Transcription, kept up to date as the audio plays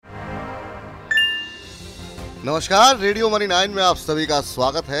नमस्कार, radio money 9 में आप सभी का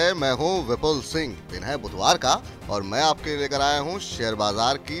स्वागत है। मैं हूं विपुल सिंह। दिन है बुधवार का और मैं आपके लिए लेकर आया हूं शेयर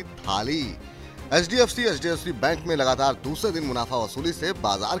बाजार की थाली। एचडीएफसी बैंक में लगातार दूसरे दिन मुनाफा वसूली से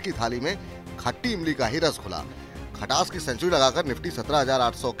बाजार की थाली में खट्टी इमली का ही रस खुला। खटास की सेंचुरी लगाकर निफ्टी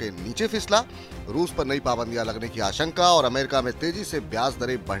 17,800 के नीचे फिसला। रूस पर नई पाबंदियां लगने की आशंका और अमेरिका में तेजी से ब्याज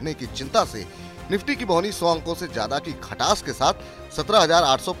दरें बढ़ने की चिंता से निफ्टी की बौनी 100 अंकों से ज्यादा की खटास के साथ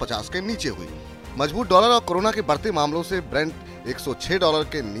 17,850 के नीचे हुई। मजबूत डॉलर और कोरोना के बढ़ते मामलों से ब्रेंट $106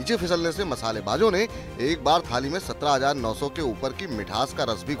 के नीचे फिसलने से मसालेबाजों ने एक बार थाली में 17,900 के ऊपर की मिठास का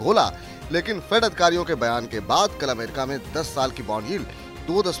रस भी घोला। लेकिन फेड अधिकारियों के बयान के बाद कल अमेरिका में 10 साल की बॉन्ड यील्ड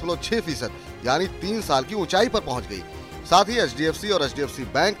 2.6% यानी 3 साल की ऊंचाई पर पहुंच गई। साथ ही एचडीएफसी और एचडीएफसी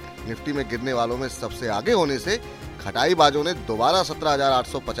बैंक निफ्टी में गिरने वालों में सबसे आगे होने से खटाईबाजों ने दोबारा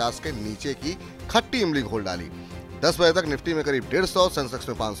 17,850 के नीचे की खट्टी इमली घोल डाली। 10 बजे तक निफ्टी में करीब 150, सेंसेक्स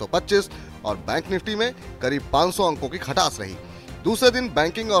में 525 और बैंक निफ्टी में करीब 500 अंकों की खटास रही। दूसरे दिन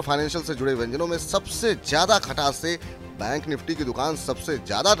बैंकिंग और फाइनेंशियल से जुड़े व्यंजनों में सबसे ज्यादा खटास से बैंक निफ्टी की दुकान सबसे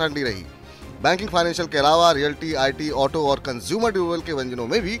ज्यादा ठंडी रही। बैंकिंग फाइनेंशियल के अलावा रियल्टी, आईटी, ऑटो और कंज्यूमर ड्यूरेबल के व्यंजनों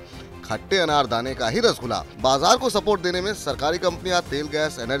में भी खट्टे अनारदाने का ही रस खुला। बाजार को सपोर्ट देने में सरकारी कंपनियां, तेल,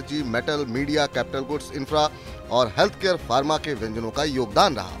 गैस, energy, metal, media, capital goods, infra और हेल्थ केयर, फार्मा के व्यंजनों का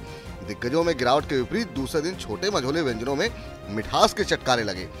योगदान रहा। दिग्गजों में गिरावट के विपरीत दूसरे दिन छोटे मझोले व्यंजनों में मिठास के चटकारे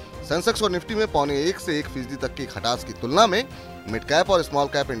लगे। सेंसेक्स और निफ्टी में 0.25 से 1% तक की खटास की तुलना में मिड कैप और स्मॉल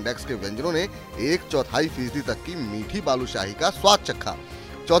कैप इंडेक्स के व्यंजनों ने 1/4% तक की मीठी बालूशाही का स्वाद चखा।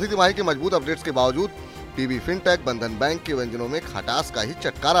 चौथी तिमाही के मजबूत अपडेट्स के बावजूद पीबी फिनटेक, बंधन बैंक के व्यंजनों में खटास का ही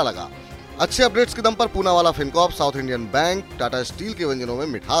चटकारा लगा। अच्छे अपडेट्स के दम पर Poonawalla Fincorp, south Indian bank, Tata steel के व्यंजनों में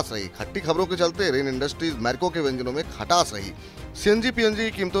मिठास रही। खट्टी खबरों के चलते रेन इंडस्ट्रीज, मैरिको के व्यंजनों में खटास रही। सीएनजी, पीएनजी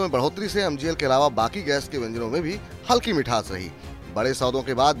की कीमतों में बढ़ोतरी से एमजीएल के अलावा बाकी गैस के व्यंजनों में भी हल्की मिठास रही। बड़े सौदों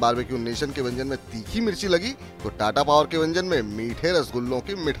के बाद बारबेक्यू नेशन के व्यंजन में तीखी मिर्ची लगी तो टाटा पावर के व्यंजन में मीठे रसगुल्लों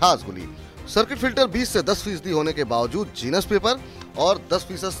की मिठास घुली। सर्किट फिल्टर 20 से 10% होने के बावजूद जीनस पेपर और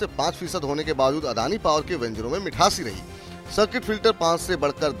 10% से 5% होने के बावजूद अदानी पावर के व्यंजनों में मिठासी रही। सर्किट फिल्टर 5 से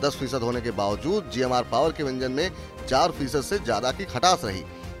बढ़कर 10% होने के बावजूद जीएमआर पावर के व्यंजन में 4% से ज्यादा की खटास रही।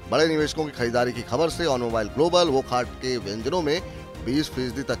 बड़े निवेशकों की खरीदारी की खबर से ऑनमोबाइल ग्लोबल, वोकहार्ट के व्यंजनों में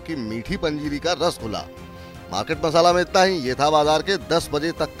 20% तक की मीठी पंजीरी का रस खुला। मार्केट मसाला में इतना ही। ये था बाजार के 10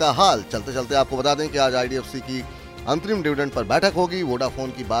 बजे तक का हाल। चलते चलते आपको बता दें कि आज आईडीएफसी की अंतरिम डिविडेंड पर बैठक होगी।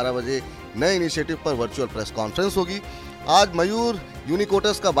 वोडाफोन की 12 बजे नए इनिशिएटिव पर वर्चुअल प्रेस कॉन्फ्रेंस होगी। आज मयूर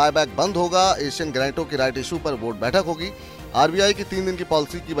यूनिकोटस का बायबैक बंद होगा। एशियन ग्रेनाइटों की राइट इशू पर बोर्ड बैठक होगी। आरबीआई की 3 दिन की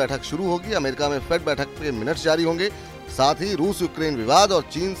पॉलिसी की बैठक शुरू होगी। अमेरिका में फेड बैठक के मिनट्स जारी होंगे। साथ ही रूस यूक्रेन विवाद और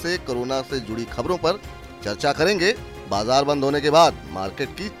चीन से कोरोना से जुड़ी खबरों पर चर्चा करेंगे बाजार बंद होने के बाद मार्केट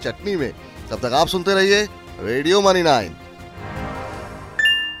की चटनी में। तब तक आप सुनते रहिए रेडियो मनी 9।